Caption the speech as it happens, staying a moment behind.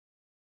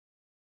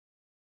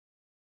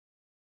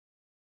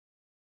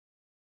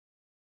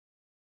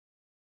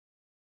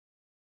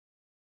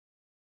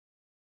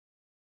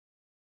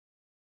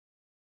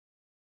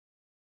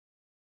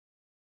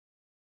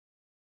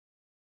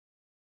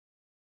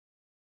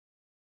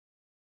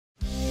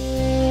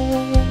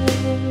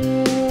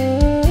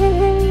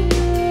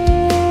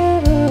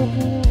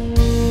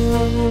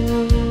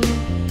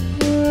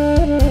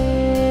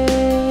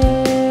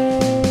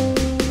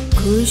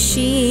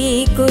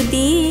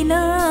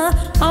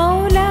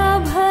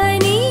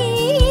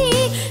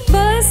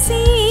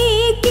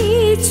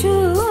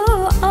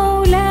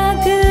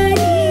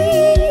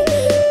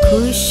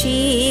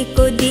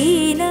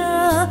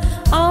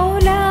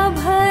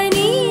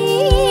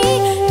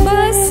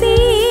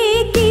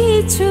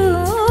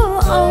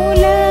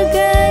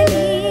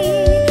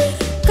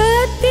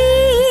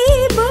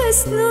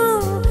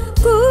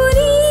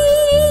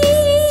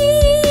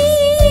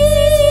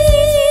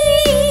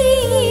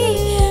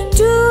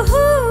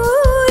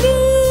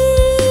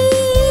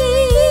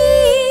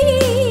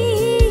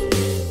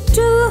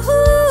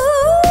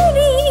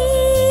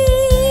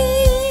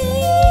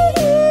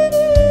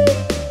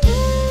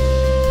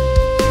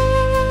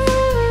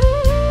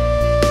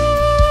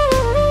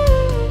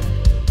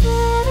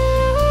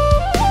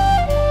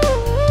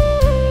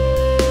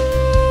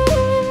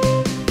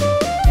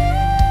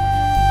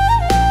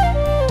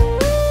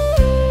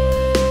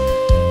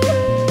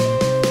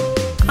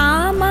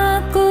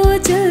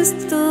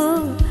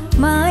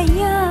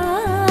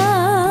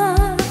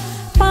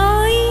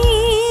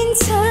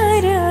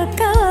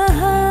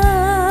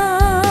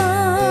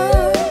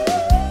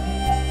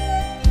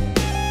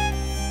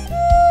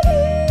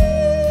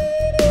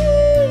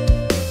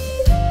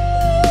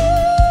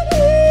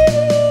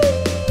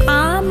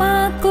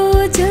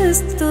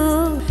जस्तो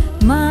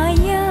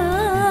माया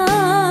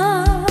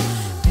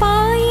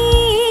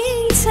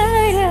पाइन्छ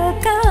र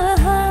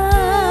कहाँ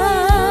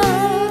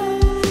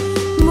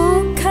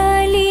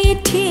मुखले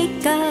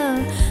ठिक्का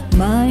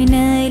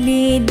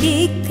मनले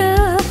दिक्क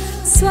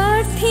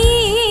स्वार्थी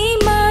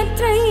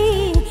मात्रै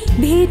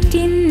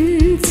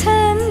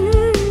भेटिन्छन्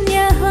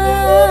यहाँ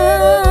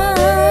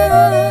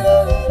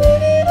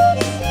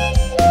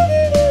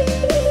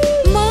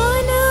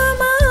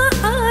मनमा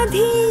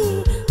आधी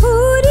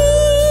हुरी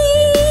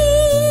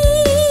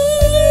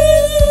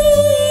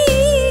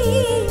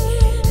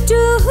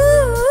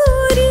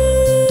टुहुरी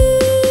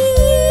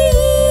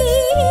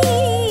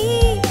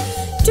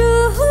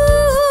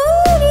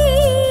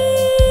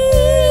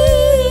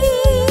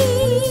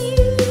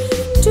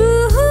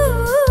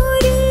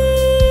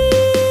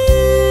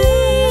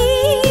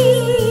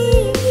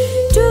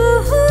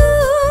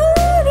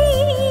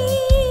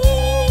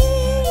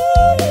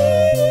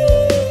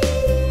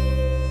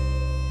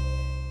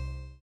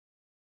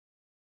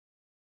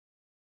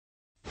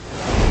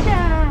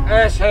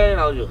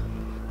भाउजू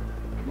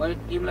मैले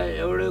तिमीलाई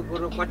एउटै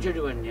कुरो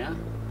कचोटि भन्ने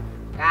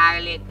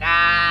कागले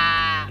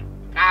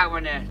काग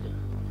भने जस्तो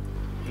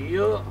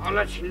यो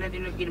अलक्षिणले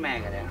तिमीले किन माया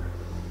गरे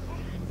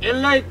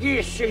यसलाई कि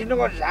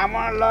सिक्नुको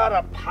झामा लगाएर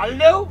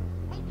फालिदेऊ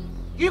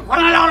कि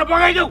खोला लगाएर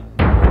बगाइदेऊ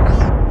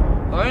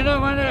होइन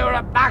भने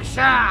एउटा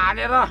बाक्सा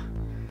हालेर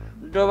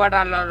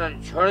डोबाटा लगाएर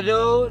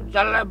छोडिदेऊ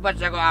जसलाई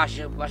बच्चाको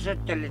आशा बस्छ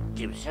त्यसले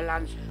टिप्स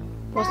लान्छ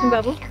बस्नु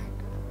बाबु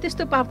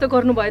त्यस्तो पाप त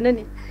गर्नु भएन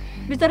नि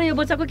बिचरा यो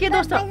बच्चाको के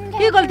दोष छ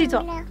के गल्ती छ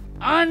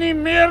अनि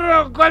मेरो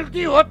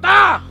गल्ती हो त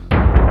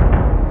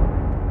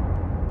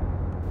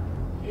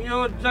यो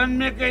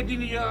जन्मेकै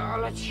दिन यो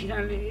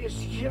अलक्षिणाले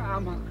यसकी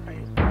आमा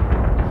खायो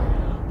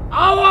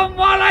अब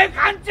मलाई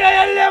खान्छ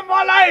यसले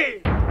मलाई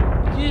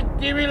कि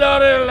तिमीले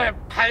यसलाई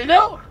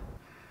फाल्देऊ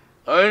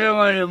होइन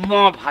मैले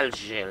म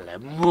फाल्छु यसलाई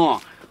म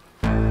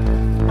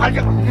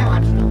फाल्छु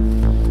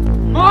यसलाई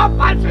म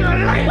फाल्छु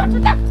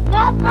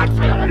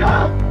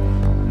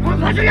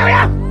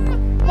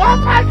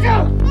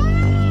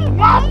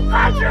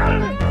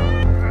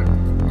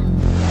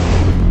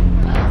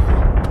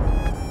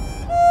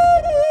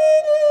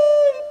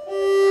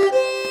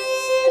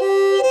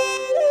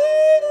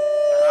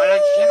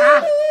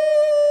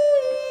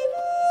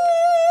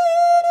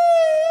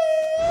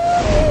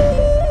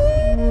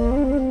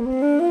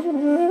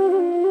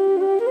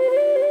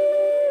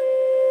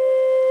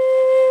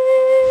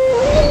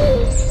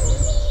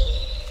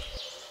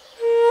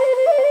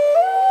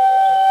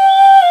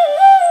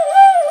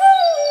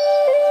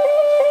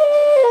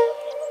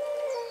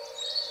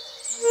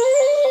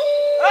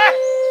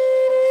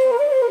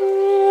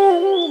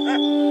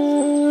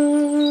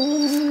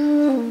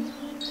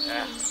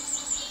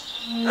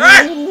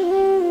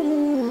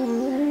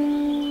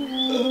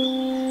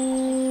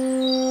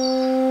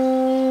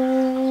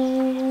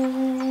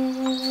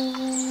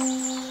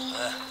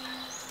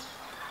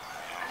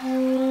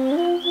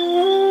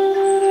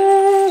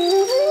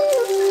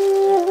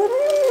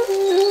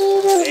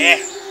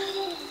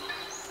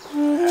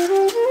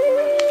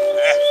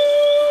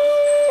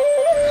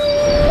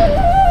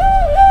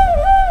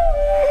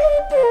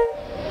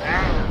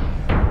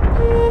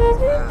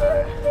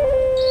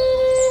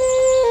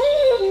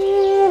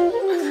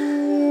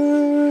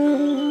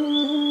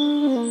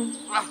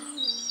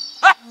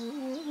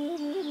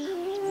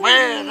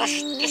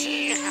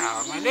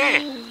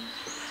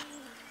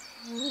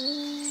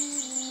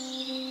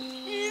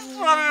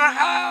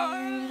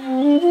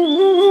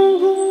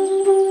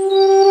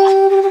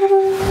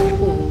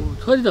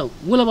छोरी त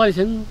मुला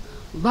परिछन्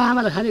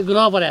बाआमालाई खाने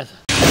ग्रह परेको छ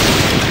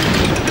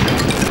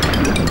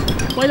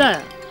पहिला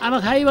आमा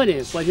खाइ भने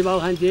पछि बाउ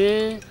खान्थे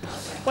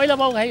पहिला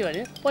बाउ खाइ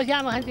भने पछि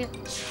आमा खान्थे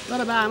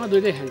तर बाआमा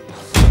दुइटै खान्थे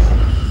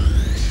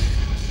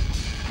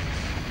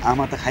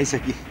आमा त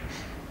खाइसकी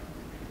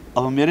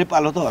अब मेरै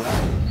पालो त होला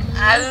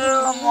आज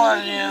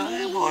मर्यो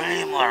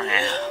भोलि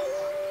मर्यो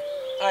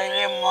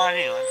कहिले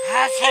मर्यो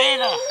थाहा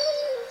छैन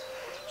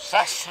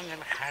सागसँगै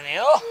खाने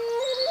हो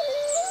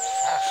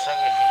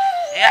सागसँगै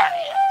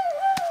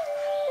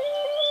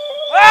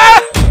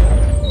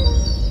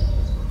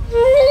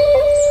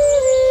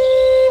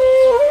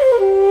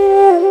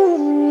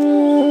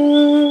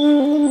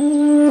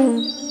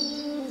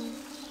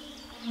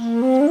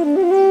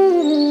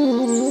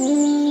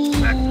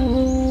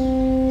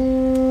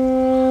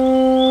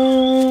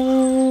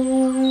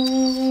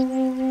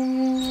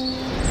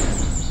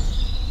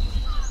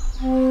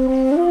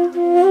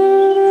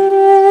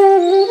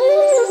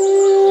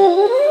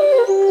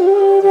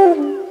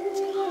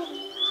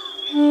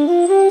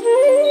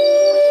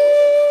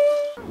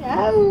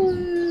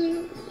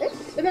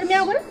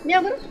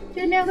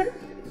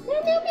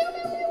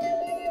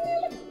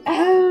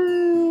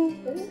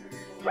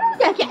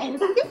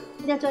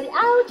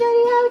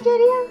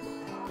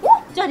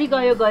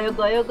गयो गयो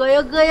गयो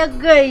गयो गयो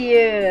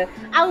गयो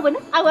आऊ भन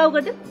आऊ आऊ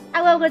गर्दै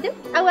आऊ आऊ गर्दै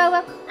आऊ आऊ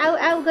आऊ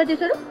आऊ गर्दै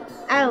छोरो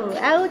आऊ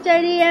आऊ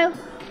चरी आऊ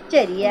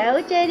चरी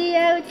आऊ चरी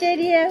आऊ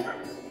चरी आऊ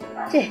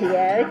चरी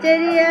आऊ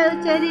चरी आऊ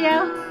चरी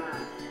आऊ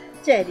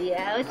चरी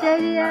आऊ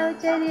चरी आऊ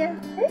चरी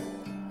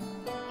आऊ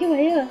के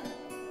भयो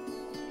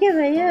के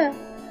भयो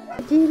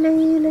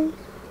जिलै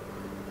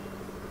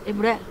ए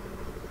बुढा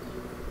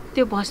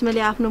त्यो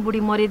भस्मेले आफ्नो बुढी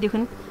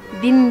मरेदेखि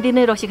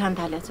दिनदिनै रक्सी खान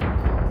थालेछ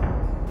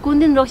कुन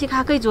दिन रक्सी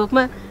खाएकै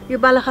झोकमा यो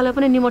बालाखाला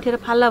पनि निमोठेर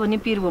फाल्ला भन्ने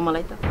पिर भयो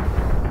मलाई त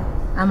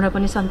हाम्रा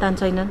पनि सन्तान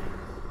छैनन्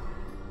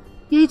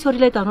यही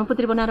छोरीलाई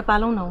धर्मपुत्री बनाएर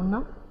पालौँ न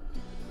हुन्न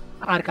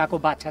अर्काको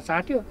बाछा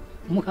चाट्यो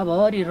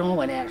मुखभरि रौँ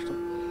भने जस्तो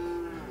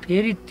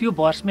फेरि त्यो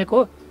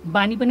भस्मेको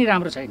बानी पनि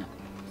राम्रो छैन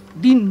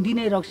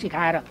दिनदिनै रक्सी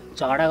खाएर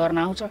झगडा गर्न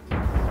आउँछ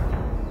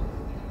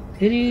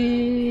फेरि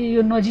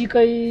यो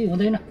नजिकै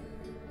हुँदैन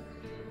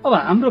अब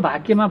हाम्रो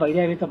भाग्यमा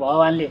भइरहेको त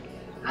भगवान्ले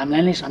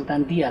हामीलाई नै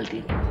सन्तान दिइहाल्थे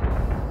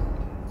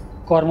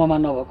कर्ममा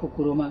नभएको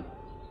कुरोमा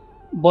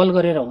बल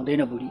गरेर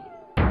हुँदैन बुढी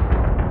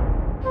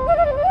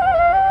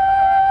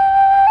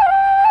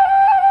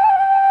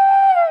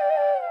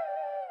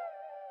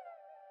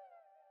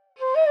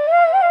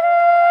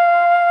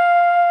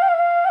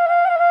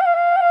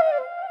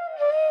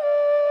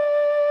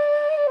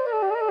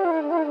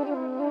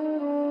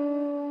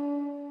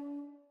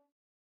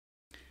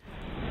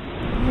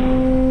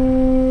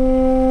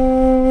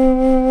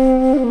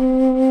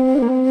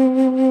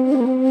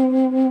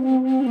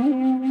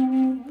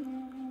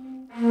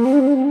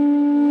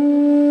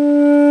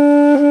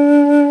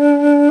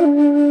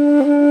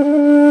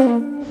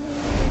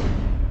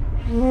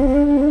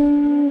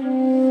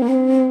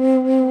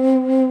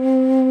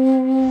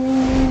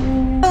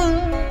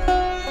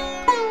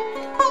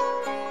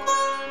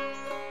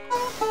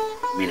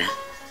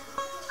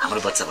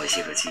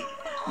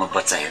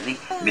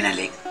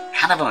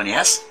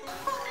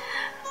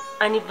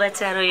अनि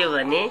बच्चा रोयो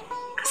भने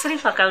कसरी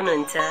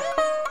फकाउनुहुन्छ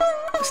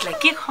उसलाई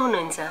के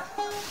खुवाउनुहुन्छ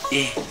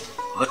ए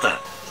हो त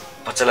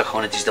बच्चालाई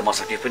खुवाउने चिज त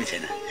मसँग केही पनि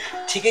छैन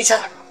ठिकै छ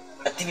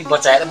तिमी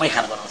बच्चाएर मै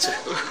खाना बनाउँछु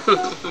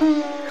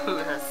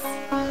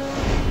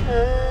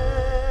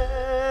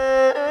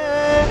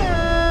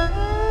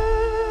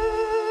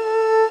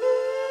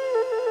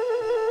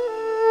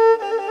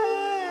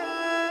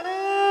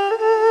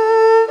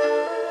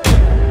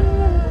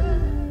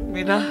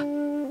बिना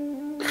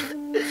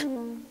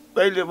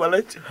तैँले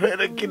मलाई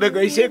छोडेर किन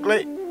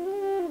गइसक्लै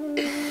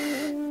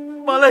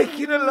मलाई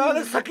किन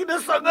लान सकिन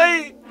सँगै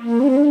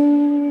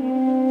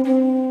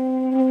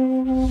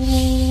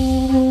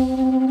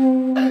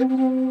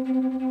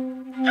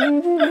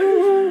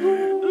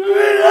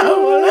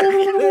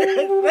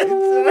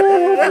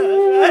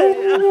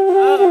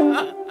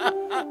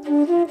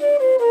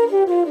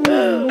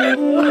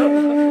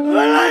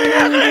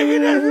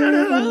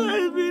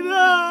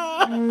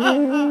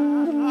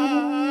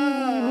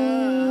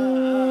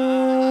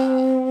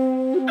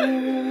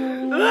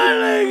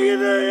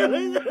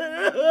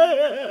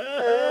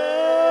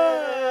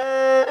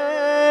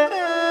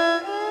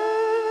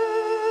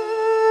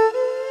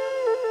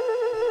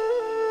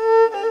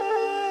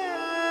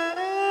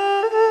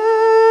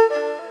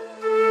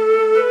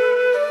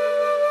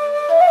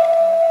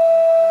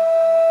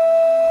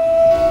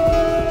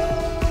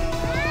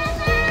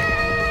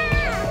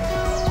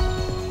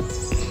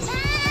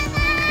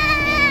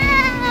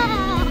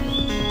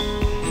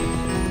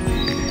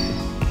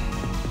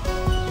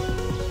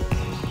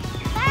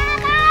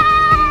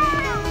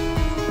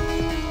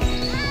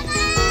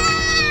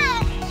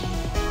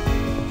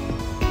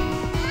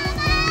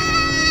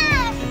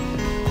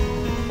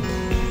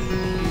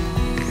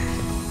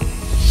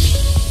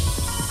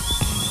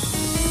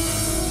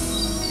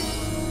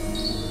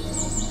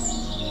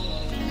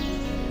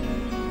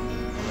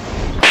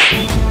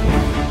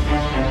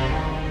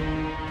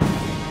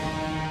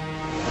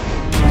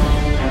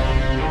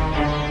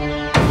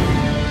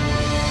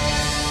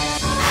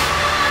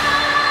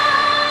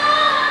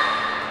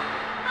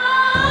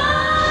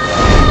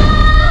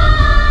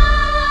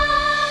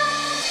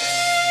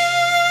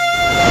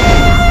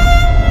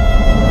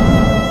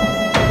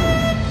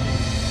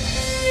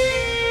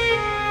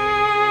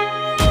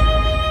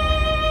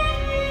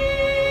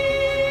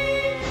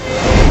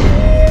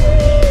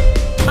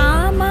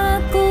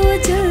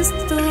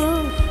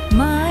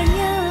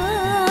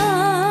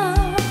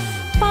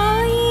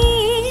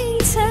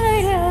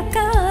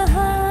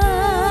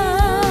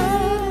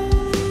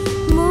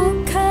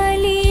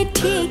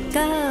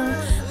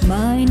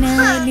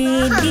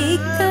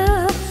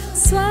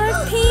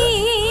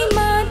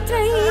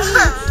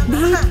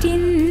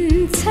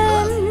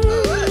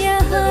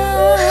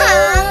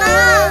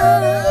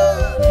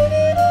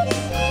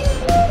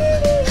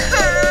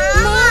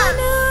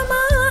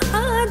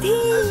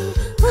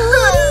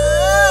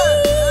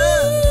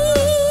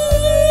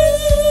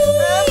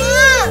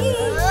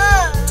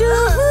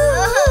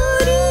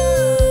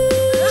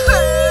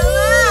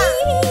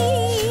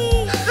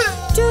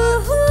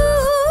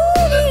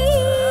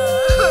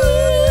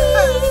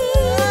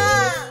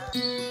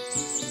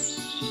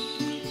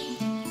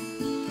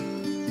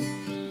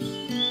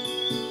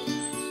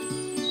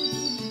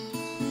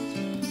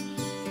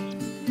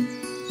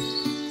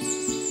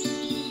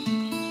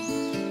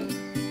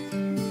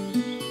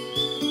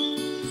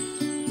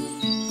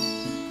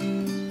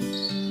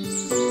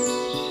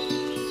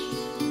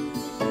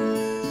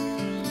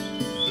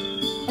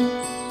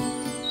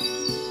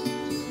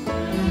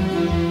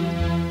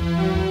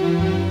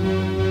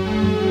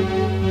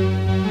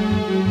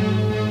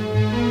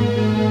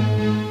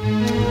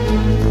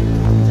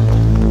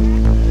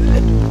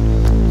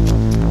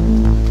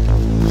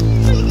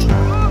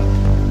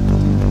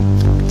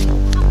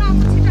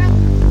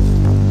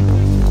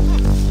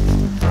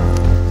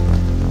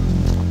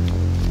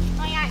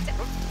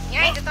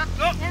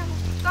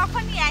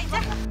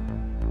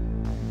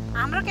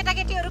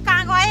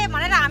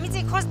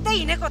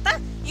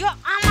यो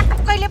आमा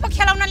टक्कैले पो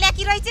खेलाउन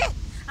ल्याकी रहेछ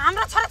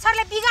हाम्रो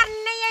छोराछोरीले बिगार्ने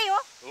नै यही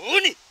हो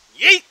नि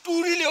यही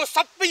टुरीले हो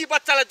सबै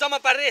बच्चालाई जम्मा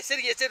पारेर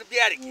यसरी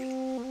बिगारे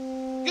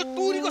यो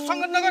टुरीको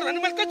संगत नगर भने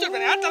मैले कति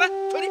भने हात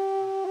छोरी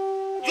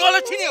यो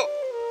अलक्षिणी हो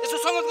यसो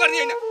संगत गर्ने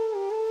हैन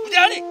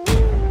बुझ्यौ नि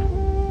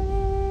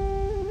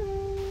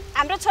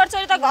हाम्रो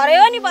छोरछोरी त घरै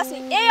हो नि बस्ने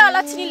यही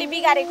अलक्षिणीले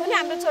बिगारेको नि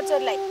हाम्रो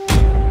छोरछोरीलाई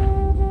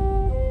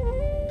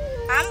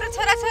हाम्रो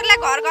छोराछोरीलाई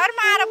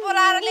घरमा आएर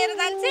बोलाएर लिएर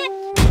जान्छ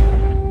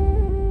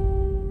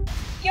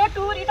यो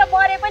टुरी त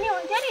मरे पनि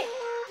हुन्थ्यो नि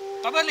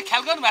तपाईहरुले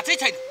ख्याल गर्नु भएको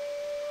छैन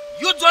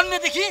यो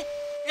जन्मेदेखि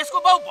यसको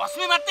बाउ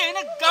भस्मे मात्रै हैन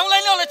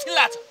गाउँलाई नै अलक्षिणी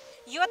लाग्छ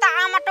यो त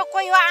आमा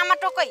टोकै हो आमा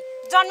टोकै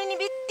जन्मिने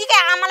बित्तिकै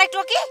आमालाई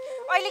टोकी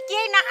अहिले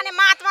केही नखाने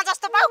महात्मा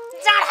जस्तो बाउ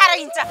जाँड खाएर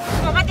हिँड्छ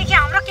अबदेखि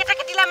हाम्रो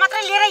केटाकेटीलाई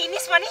मात्रै लिएर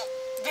हिँडिस् भने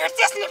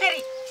भेट्छस् नि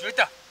फेरि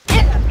सुनिता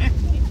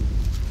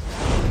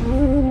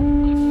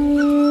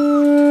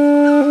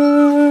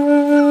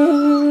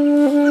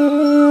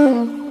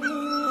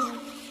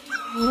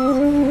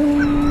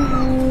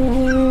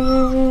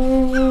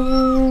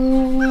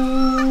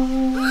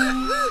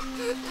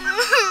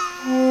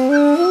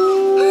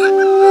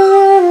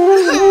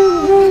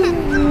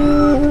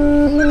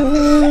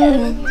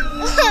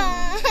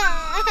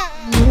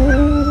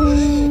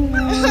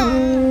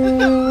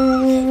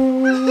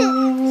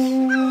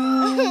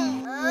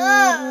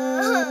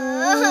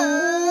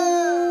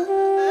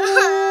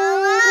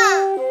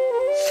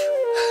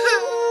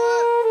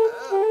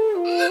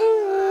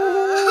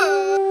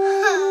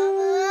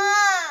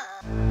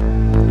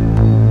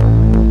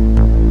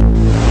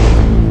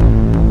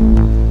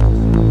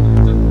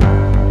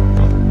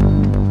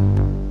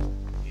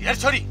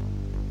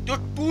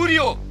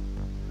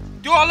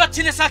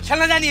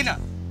खेल्न जानी हैन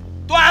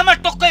त्यो आमा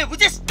टक्कै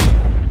बुझिस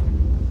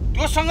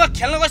त्योसँग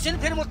खेल्न गएपछि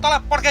फेरि म तल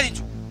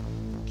पड्काइदिन्छु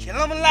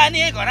खेल्न मन लाग्यो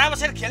नि घरमा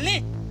बसेर खेल्ने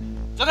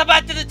जता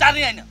बाध्य त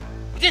जाने हैन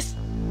बुझिस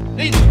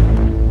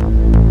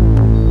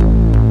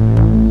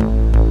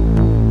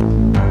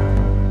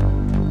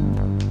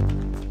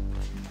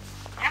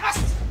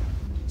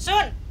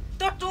सुन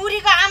त्यो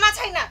टुरीको आमा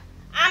छैन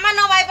आमा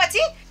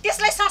नभएपछि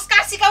त्यसलाई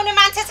संस्कार सिकाउने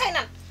मान्छे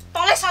छैनन्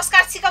तँलाई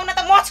संस्कार सिकाउन त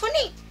म छु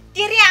नि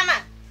तेरी आमा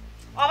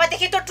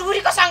अबदेखि त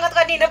टुरीको संगत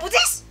गर्ने हैन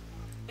बुझिस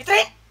भित्रै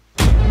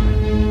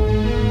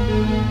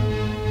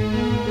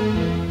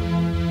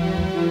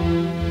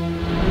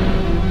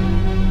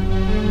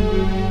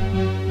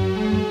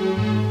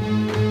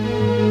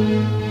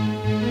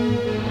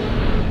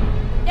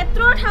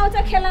यत्रो ठाउँ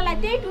छ खेल्नलाई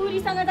त्यही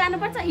टुरीसँग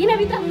जानुपर्छ हिँड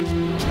भित्र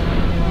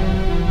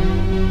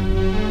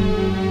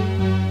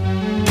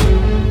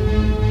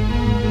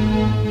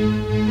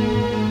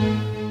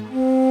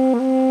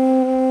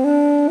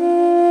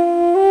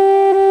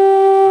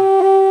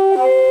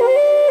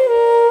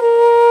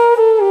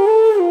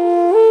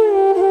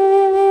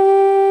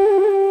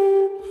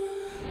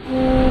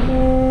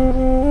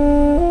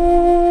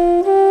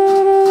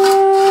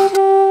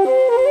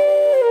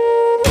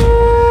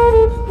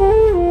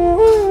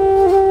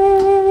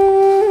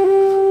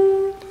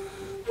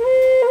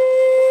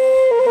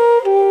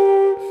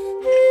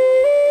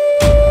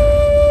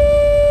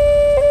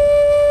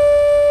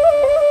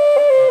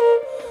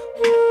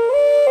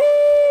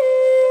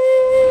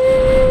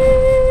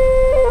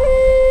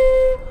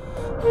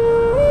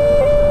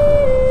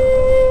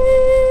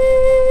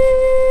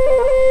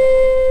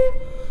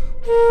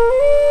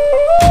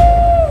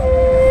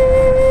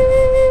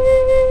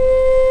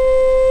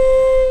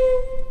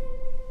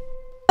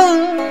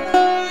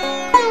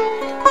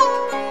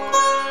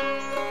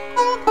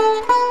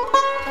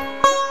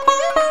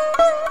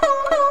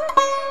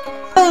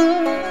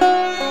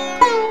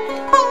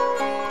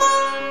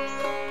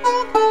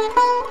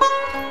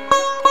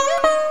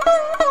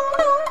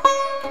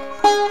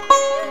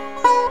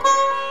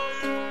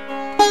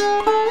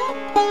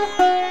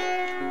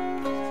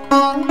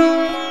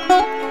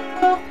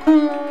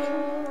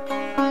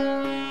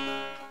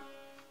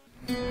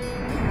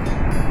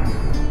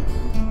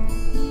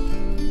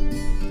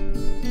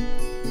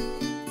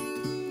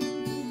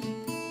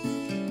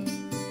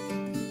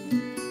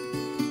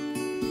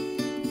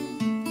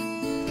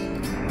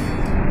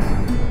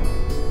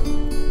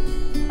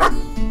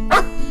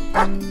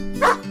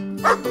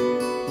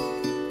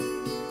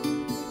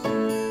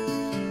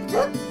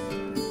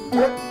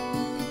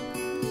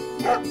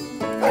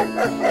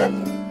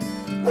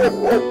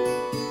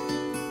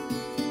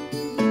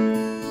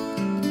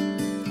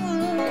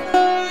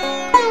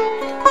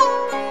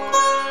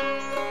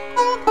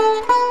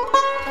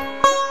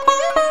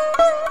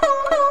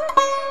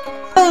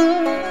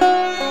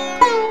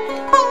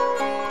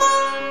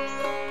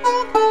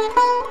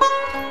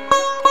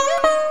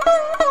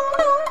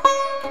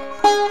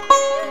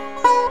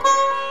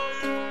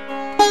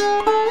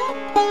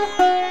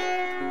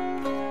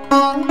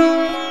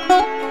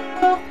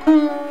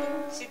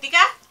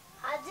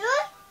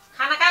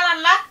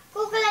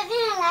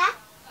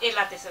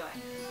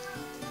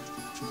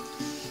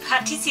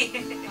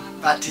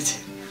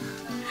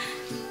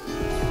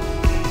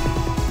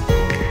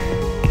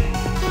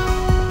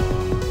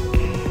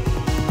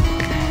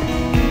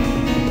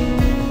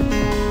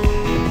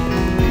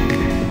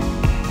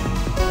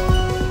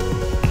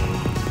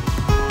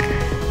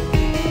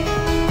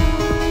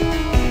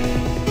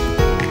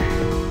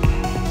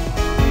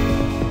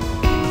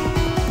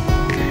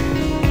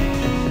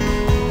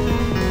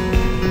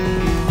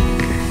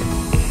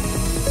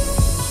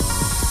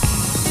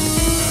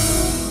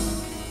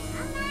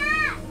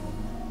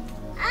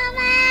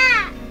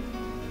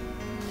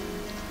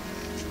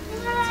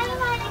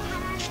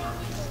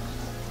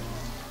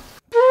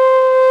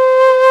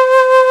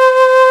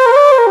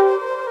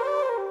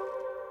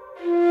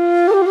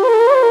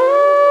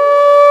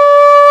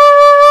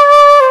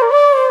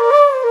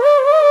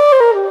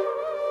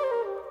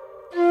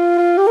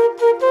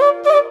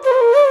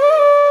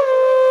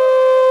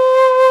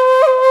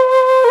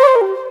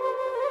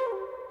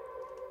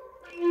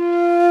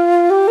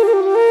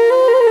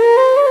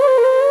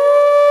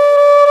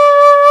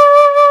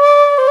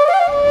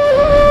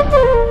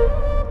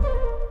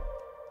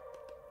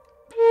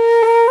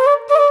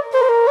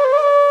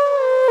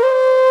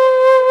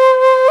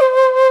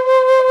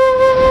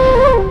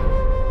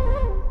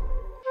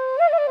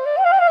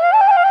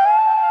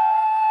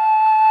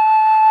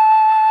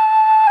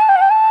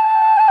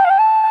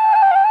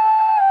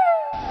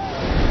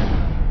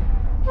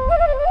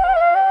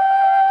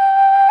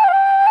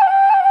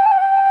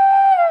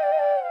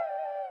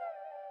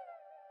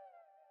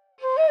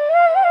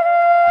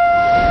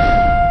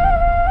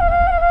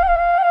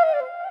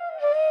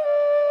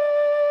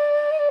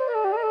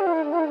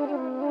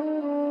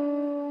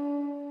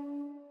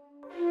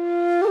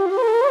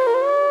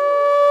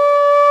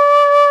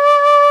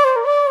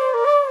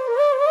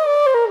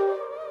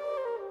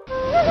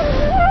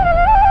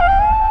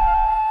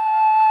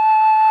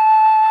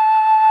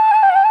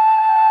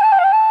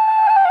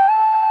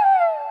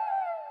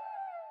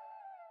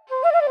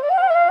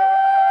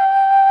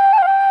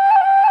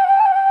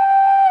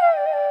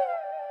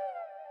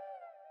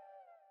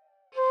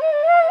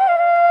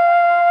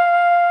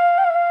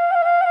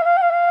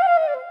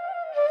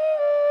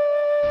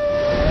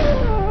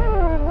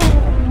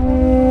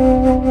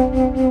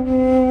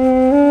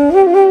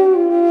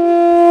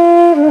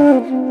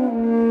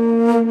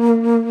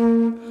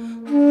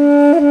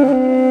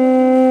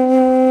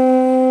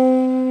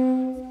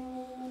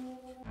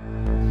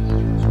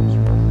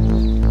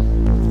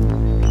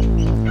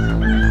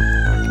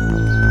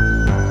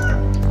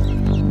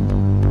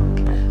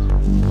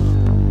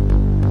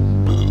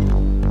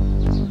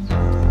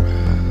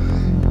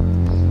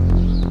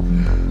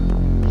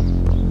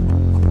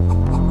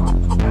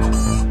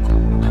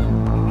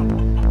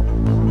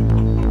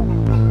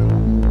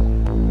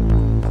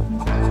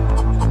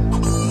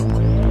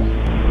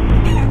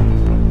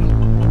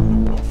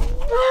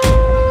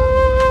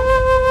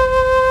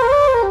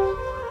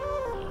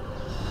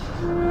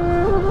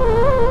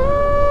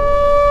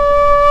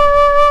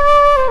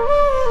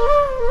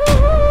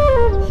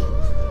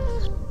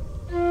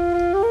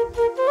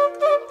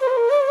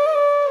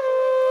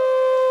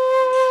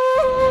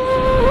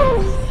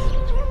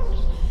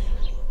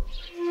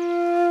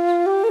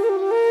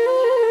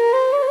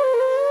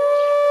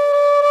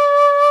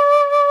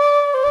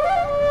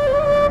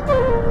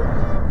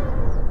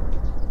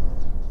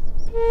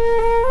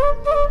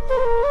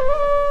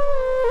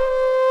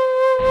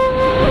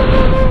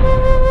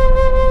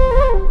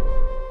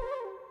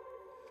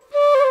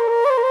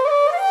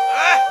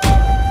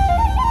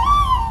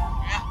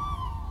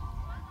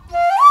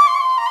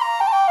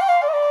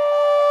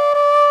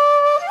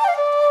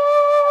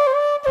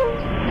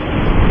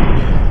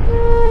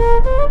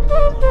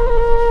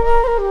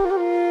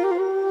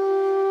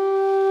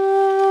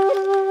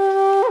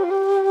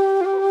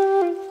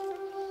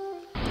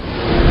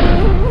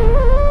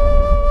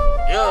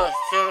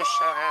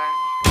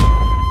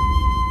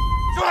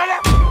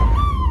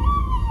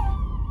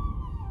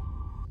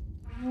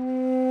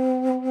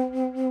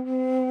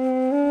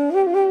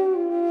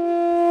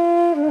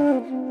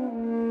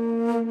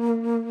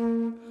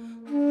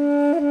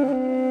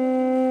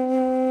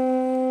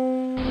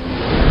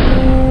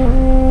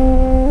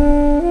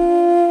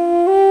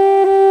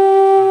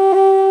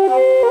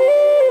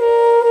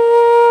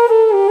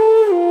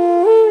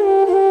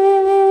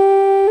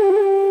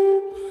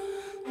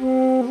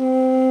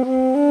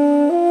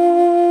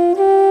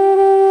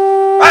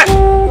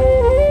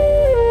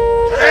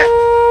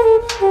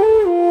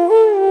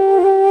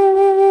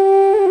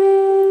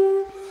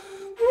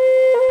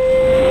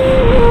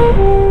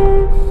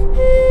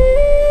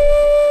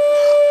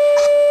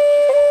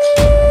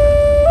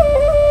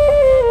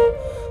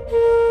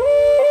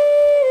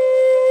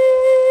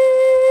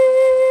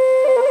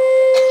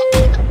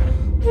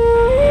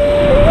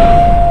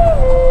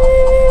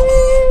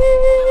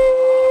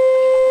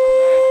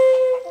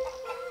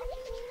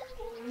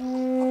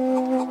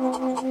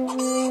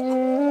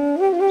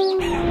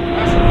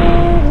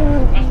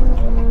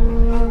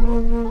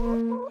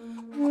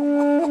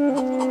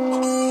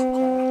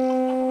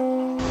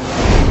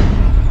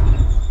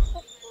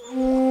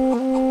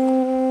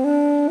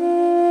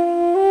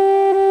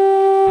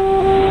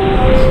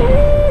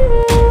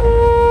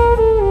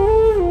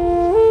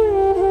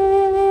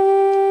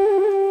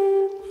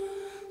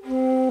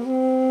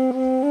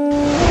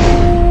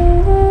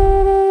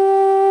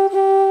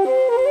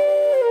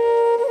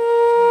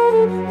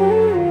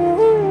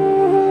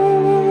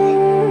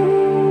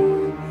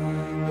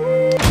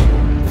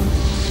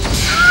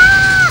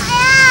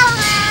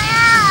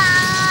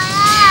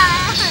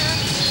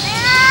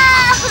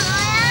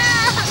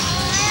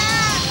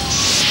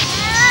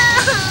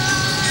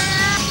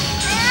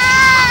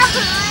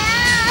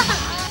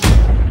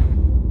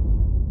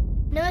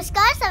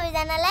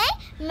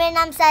मेरो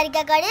नाम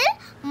सारिका कडेल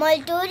मैले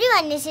टुरी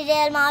भन्ने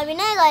सिरियलमा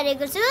अभिनय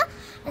गरेको छु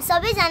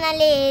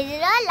सबैजनाले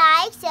हेरेर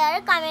लाइक शेयर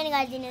कमेन्ट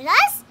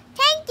गरिदिनुहोस्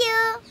थ्यांक यू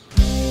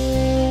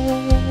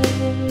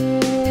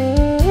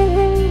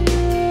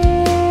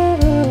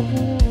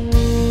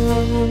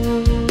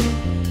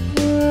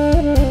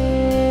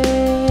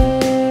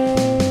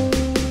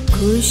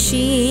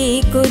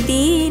खुशीको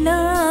दिन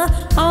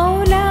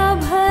औला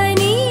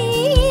भनी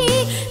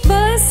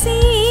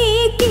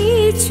बसेकी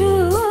छु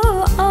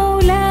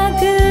औला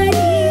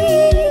गरी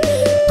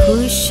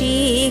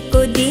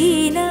खुशीको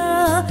दिन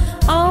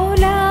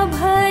औला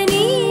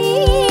भनी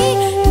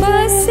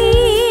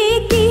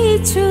बसेकी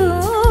छु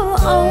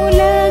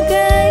औला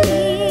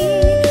गरी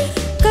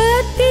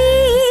कति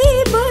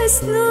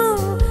बस्नु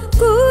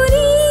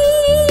कुरी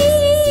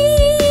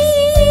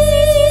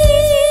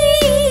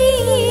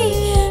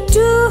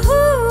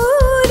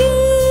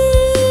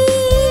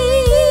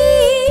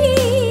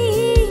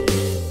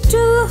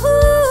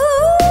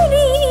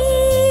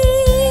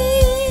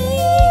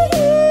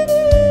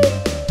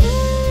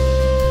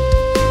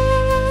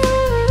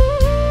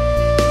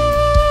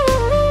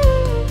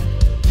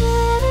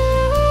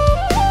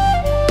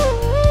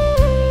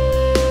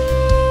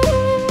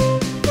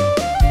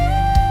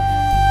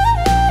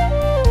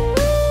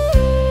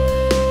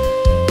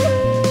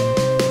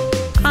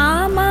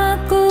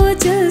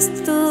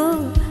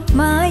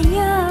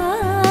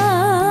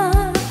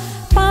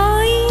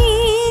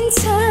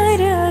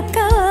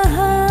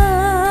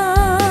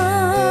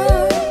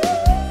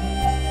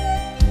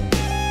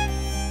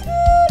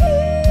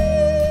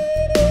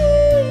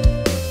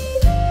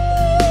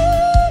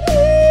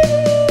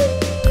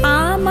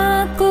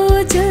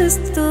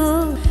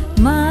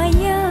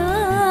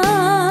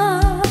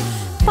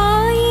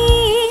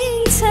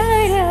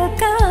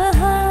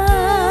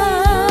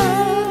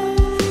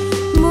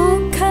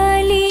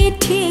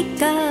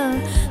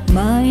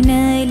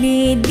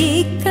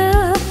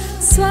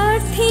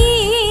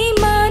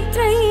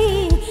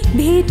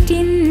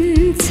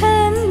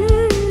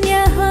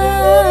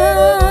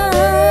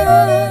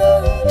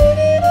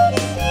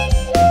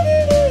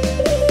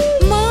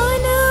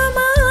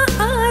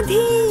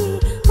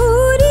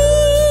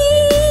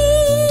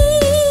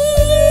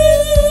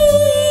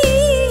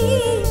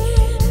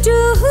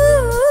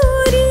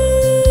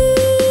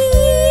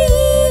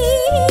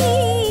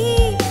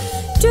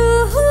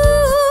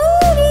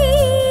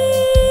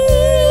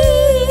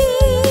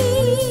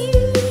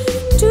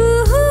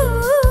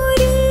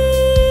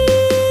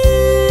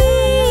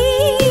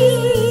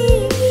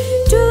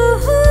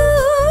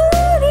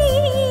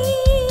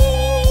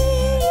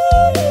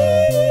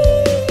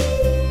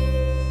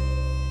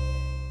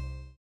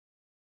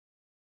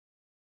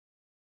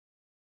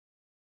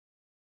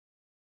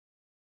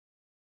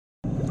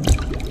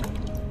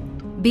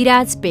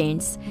विराज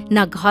पेन्ट्स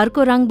न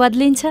घरको रङ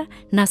बदलिन्छ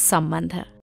न सम्बन्ध